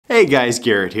Hey guys,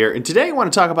 Garrett here, and today I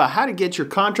want to talk about how to get your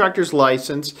contractor's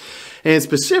license, and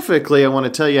specifically I want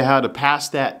to tell you how to pass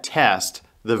that test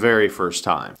the very first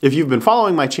time. If you've been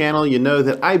following my channel, you know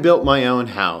that I built my own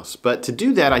house, but to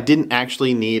do that I didn't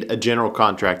actually need a general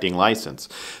contracting license.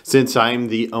 Since I'm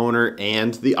the owner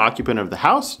and the occupant of the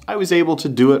house, I was able to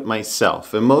do it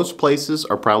myself, and most places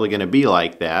are probably going to be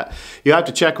like that. You have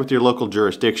to check with your local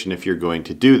jurisdiction if you're going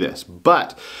to do this,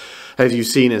 but as you've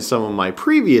seen in some of my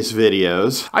previous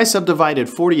videos, I subdivided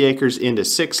 40 acres into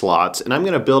 6 lots, and I'm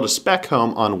going to build a spec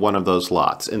home on one of those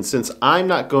lots. And since I'm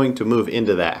not going to move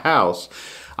into that house,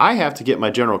 I have to get my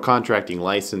general contracting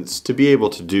license to be able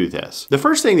to do this. The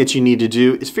first thing that you need to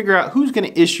do is figure out who's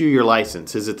going to issue your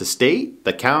license. Is it the state,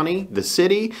 the county, the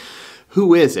city?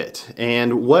 Who is it,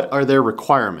 and what are their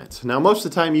requirements? Now, most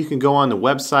of the time you can go on the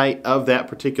website of that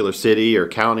particular city or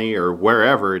county or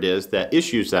wherever it is that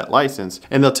issues that license,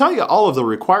 and they'll tell you all of the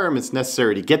requirements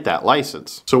necessary to get that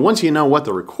license. So once you know what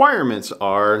the requirements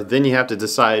are, then you have to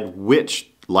decide which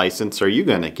license are you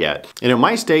going to get. And in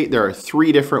my state, there are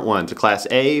 3 different ones: a Class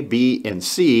A, B, and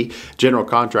C general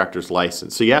contractor's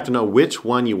license. So you have to know which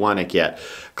one you want to get.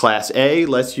 Class A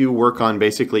lets you work on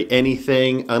basically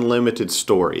anything unlimited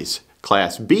stories.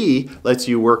 Class B lets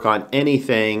you work on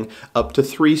anything up to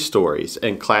 3 stories,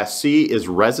 and Class C is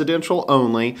residential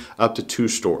only up to 2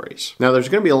 stories. Now, there's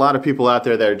going to be a lot of people out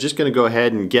there that are just going to go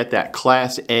ahead and get that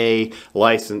Class A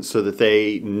license so that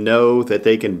they know that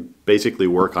they can basically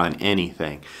work on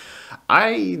anything.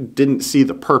 I didn't see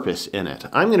the purpose in it.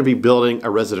 I'm going to be building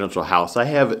a residential house. I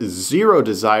have zero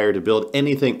desire to build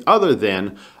anything other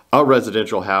than a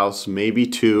residential house, maybe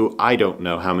 2. I don't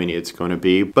know how many it's going to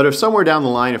be, but if somewhere down the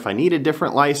line, if I need a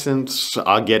different license,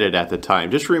 I'll get it at the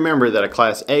time. Just remember that a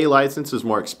Class A license is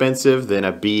more expensive than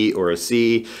a B or a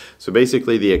C. So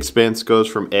basically the expense goes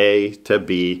from A to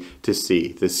B to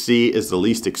C. The C is the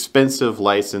least expensive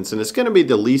license, and it's going to be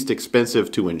the least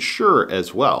expensive to insure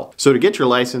as well. So to get your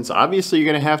license, obviously you're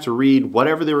going to have to read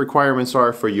whatever the requirements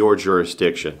are for your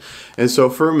jurisdiction. And so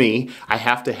for me, I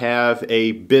have to have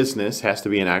a business, has to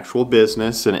be an actual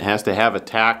business, and it has to have a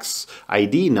tax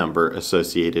ID number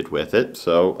associated with it.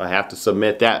 So I have to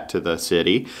submit that to the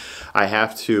city. I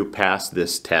have to pass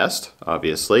this test,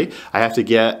 obviously. I have to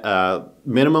get a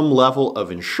minimum level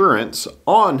of insurance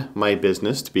on my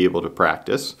business to be able to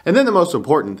practice. And then the most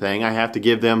important thing, I have to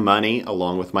give them money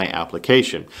along with my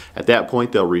application. At that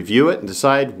point, they'll review it and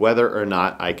decide whether or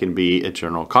not I can be a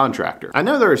general contractor. I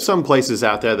know there are some places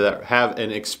out there that have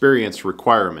an experience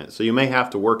requirement, so you may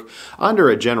have to work under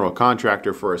a general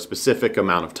contractor for a specific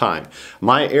amount of time.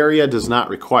 My area does not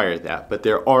require that, but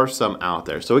there are some out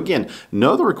there. So again,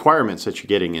 know the requirements that you're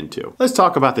getting into. Let's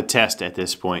talk about the test at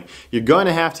this point. You're going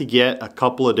to have to get a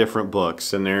couple of different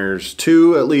books, and there's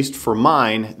 2, at least for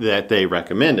mine, that they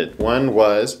recommended. One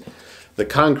was the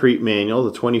Concrete Manual,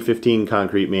 the 2015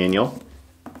 Concrete Manual,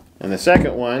 and the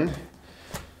second one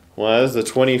was the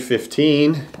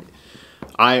 2015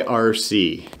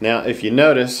 IRC. Now, if you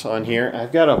notice on here,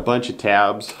 I've got a bunch of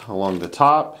tabs along the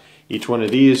top. Each one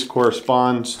of these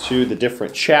corresponds to the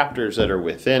different chapters that are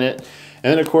within it.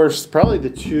 And then, of course, probably the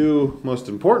 2 most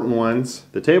important ones,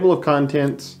 the table of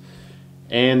contents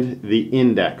and the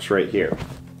index right here.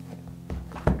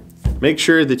 Make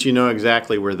sure that you know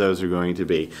exactly where those are going to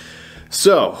be.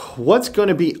 So, what's going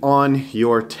to be on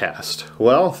your test?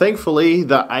 Well, thankfully,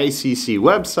 the ICC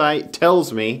website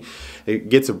tells me, it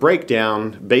gets a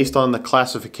breakdown based on the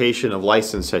classification of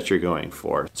license that you're going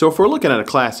for. So if we're looking at a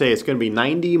Class A, it's going to be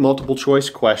 90 multiple choice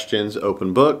questions,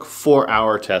 open book,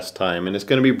 4-hour test time, and it's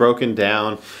going to be broken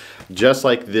down just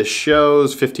like this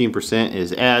shows. 15%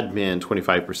 is admin,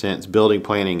 25% is building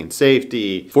planning and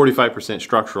safety, 45%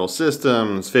 structural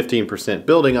systems, 15%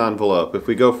 building envelope. If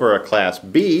we go for a Class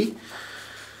B,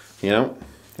 you know,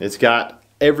 it's got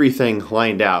everything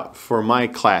lined out. For my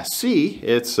Class C,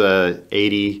 it's a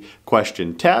 80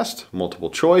 question test,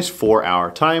 multiple choice, 4-hour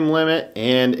time limit,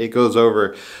 and it goes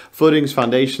over footings,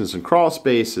 foundations, and crawl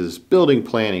spaces, building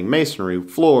planning, masonry,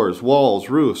 floors, walls,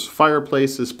 roofs,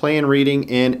 fireplaces, plan reading,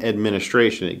 and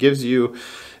administration. It gives you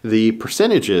the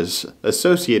percentages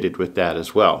associated with that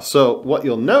as well. So what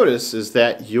you'll notice is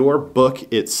that your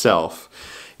book itself,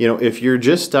 you know, if you're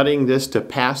just studying this to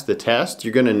pass the test,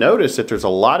 you're going to notice that there's a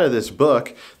lot of this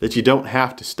book that you don't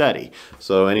have to study.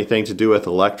 So anything to do with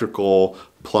electrical,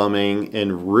 plumbing,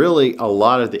 and really a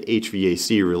lot of the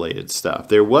HVAC related stuff.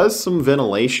 There was some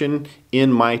ventilation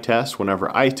in my test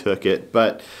whenever I took it,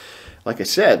 but like I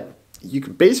said, you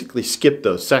can basically skip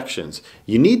those sections.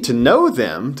 You need to know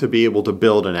them to be able to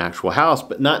build an actual house,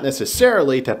 but not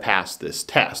necessarily to pass this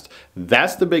test.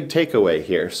 That's the big takeaway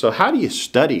here. So how do you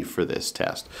study for this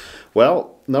test?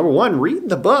 Well, number one, read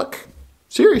the book.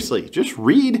 Seriously, just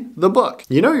read the book.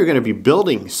 You know you're going to be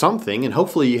building something, and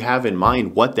hopefully you have in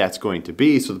mind what that's going to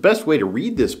be. So the best way to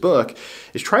read this book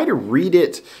is try to read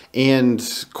it and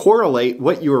correlate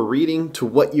what you are reading to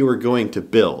what you are going to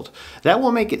build. That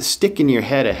will make it stick in your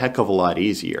head a heck of a lot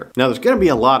easier. Now there's going to be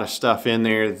a lot of stuff in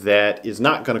there that is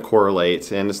not going to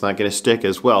correlate and it's not going to stick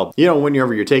as well. You know,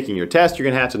 whenever you're taking your test, you're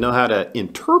going to have to know how to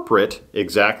interpret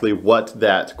exactly what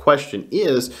that question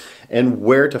is and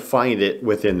where to find it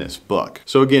within this book.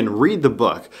 So again, read the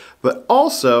book, but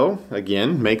also,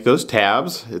 again, make those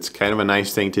tabs. It's kind of a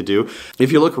nice thing to do.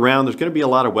 If you look around, there's going to be a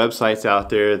lot of websites out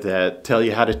there that tell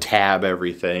you how to tab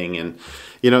everything, and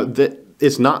you know, that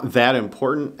it's not that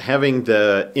important. Having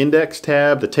the index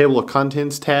tab, the table of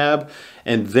contents tab,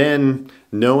 and then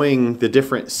knowing the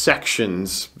different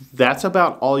sections, that's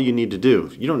about all you need to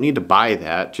do. You don't need to buy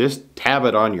that, just tab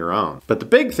it on your own. But the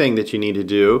big thing that you need to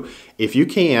do, if you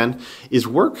can, is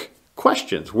work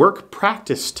questions, work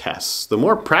practice tests. The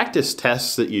more practice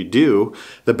tests that you do,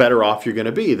 the better off you're going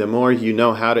to be. The more you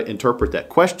know how to interpret that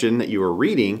question that you are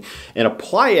reading and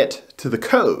apply it to the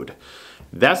code.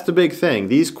 That's the big thing.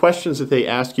 These questions that they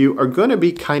ask you are going to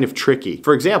be kind of tricky.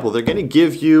 For example, they're going to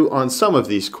give you on some of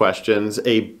these questions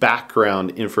a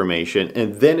background information,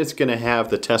 and then it's going to have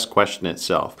the test question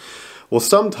itself. Well,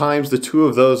 sometimes the two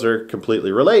of those are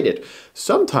completely related.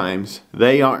 Sometimes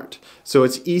they aren't. So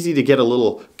it's easy to get a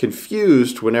little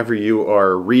confused whenever you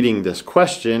are reading this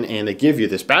question and they give you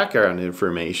this background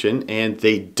information and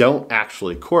they don't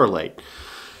actually correlate.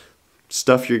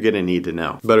 Stuff you're going to need to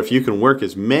know. But if you can work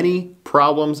as many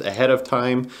problems ahead of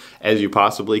time as you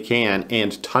possibly can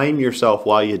and time yourself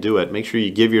while you do it, make sure you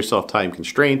give yourself time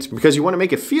constraints because you want to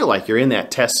make it feel like you're in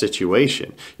that test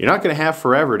situation. You're not going to have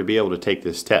forever to be able to take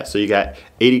this test. So you got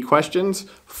 80 questions,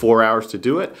 4 hours to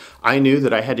do it. I knew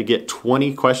that I had to get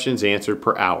 20 questions answered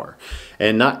per hour.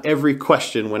 And not every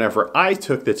question, whenever I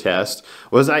took the test,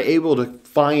 was I able to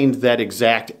find that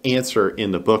exact answer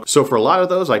in the book. So for a lot of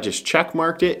those, I just check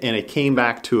marked it and I came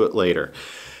back to it later.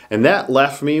 And that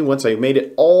left me, once I made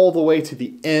it all the way to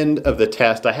the end of the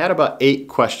test, I had about 8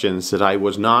 questions that I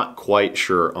was not quite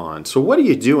sure on. So what do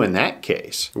you do in that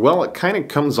case? Well, it kind of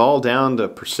comes all down to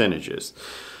percentages.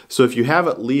 So if you have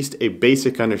at least a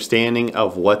basic understanding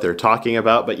of what they're talking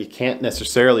about, but you can't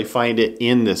necessarily find it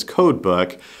in this code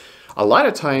book, a lot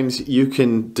of times you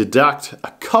can deduct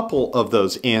a couple of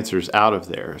those answers out of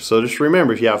there. So just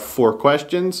remember, if you have 4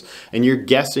 questions and you're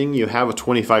guessing, you have a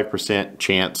 25%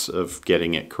 chance of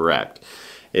getting it correct.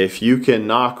 If you can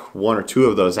knock 1 or 2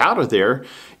 of those out of there,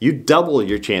 you double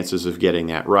your chances of getting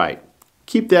that right.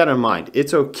 Keep that in mind.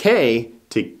 It's okay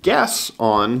to guess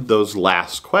on those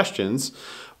last questions,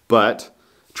 but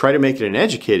try to make it an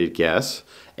educated guess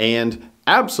and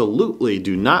absolutely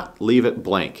do not leave it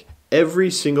blank.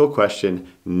 Every single question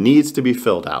needs to be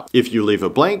filled out. If you leave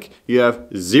it blank, you have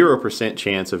 0%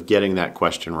 chance of getting that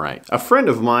question right. A friend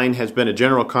of mine has been a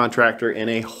general contractor in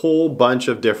a whole bunch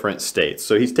of different states.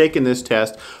 So he's taken this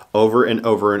test over and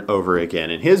over and over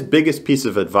again. And his biggest piece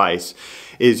of advice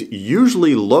is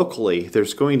usually locally,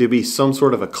 there's going to be some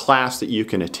sort of a class that you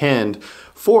can attend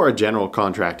for a general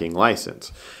contracting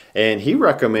license. And he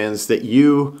recommends that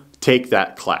you take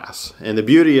that class. And the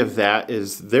beauty of that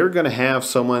is they're going to have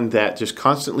someone that just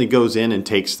constantly goes in and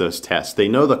takes those tests. They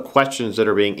know the questions that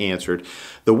are being answered,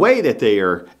 the way that they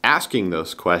are asking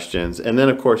those questions, and then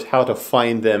of course how to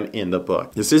find them in the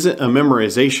book. This isn't a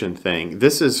memorization thing.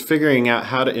 This is figuring out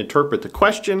how to interpret the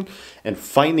question and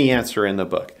find the answer in the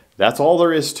book. That's all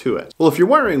there is to it. Well, if you're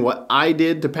wondering what I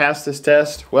did to pass this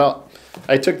test, well,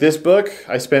 I took this book,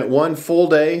 I spent 1 full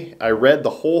day, I read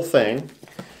the whole thing,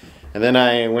 and then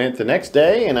I went the next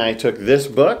day and I took this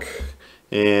book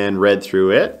and read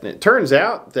through it. And it turns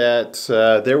out that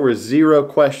there were 0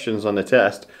 questions on the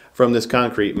test from this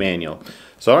concrete manual.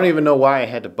 So I don't even know why I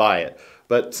had to buy it.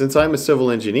 But since I'm a civil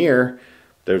engineer,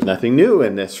 there's nothing new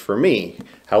in this for me.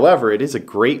 However, it is a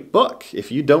great book.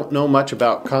 If you don't know much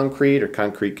about concrete or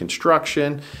concrete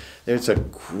construction, it's a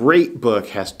great book,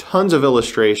 has tons of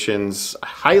illustrations. I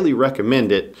highly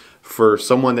recommend it for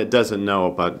someone that doesn't know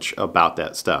a bunch about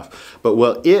that stuff. But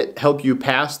will it help you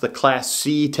pass the Class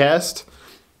C test?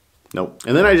 Nope.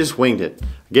 And then I just winged it.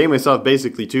 I gave myself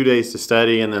basically 2 days to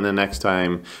study and then the next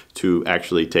time to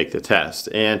actually take the test.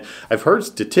 And I've heard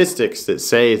statistics that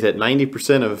say that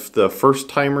 90% of the first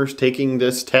timers taking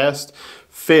this test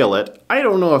fail it. I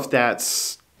don't know if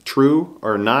that's true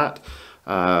or not.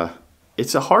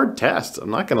 it's a hard test.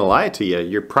 I'm not gonna lie to you.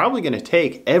 You're probably gonna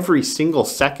take every single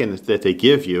second that they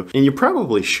give you, and you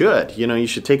probably should. You know, you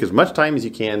should take as much time as you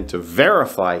can to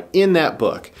verify in that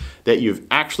book that you've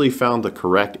actually found the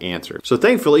correct answer. So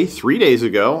thankfully, 3 days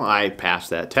ago, I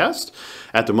passed that test.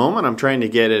 At the moment, I'm trying to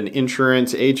get an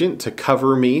insurance agent to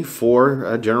cover me for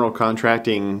a general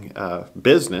contracting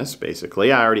business,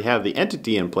 basically. I already have the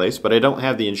entity in place, but I don't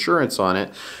have the insurance on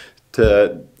it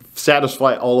to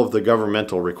satisfy all of the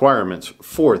governmental requirements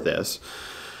for this.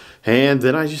 And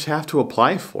then I just have to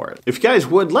apply for it. If you guys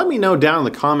would, let me know down in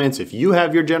the comments if you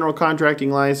have your general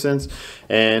contracting license,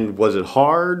 and was it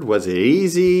hard? Was it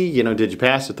easy? You know, did you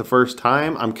pass it the first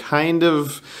time? I'm kind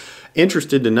of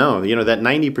interested to know. You know, that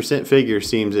 90% figure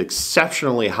seems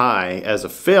exceptionally high as a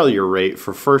failure rate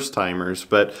for first timers,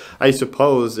 but I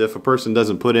suppose if a person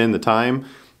doesn't put in the time,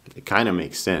 it kind of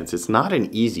makes sense. It's not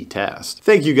an easy test.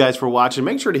 Thank you guys for watching.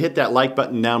 Make sure to hit that like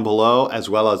button down below as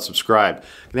well as subscribe.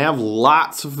 I'm gonna have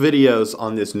lots of videos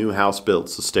on this new house build,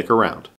 so stick around.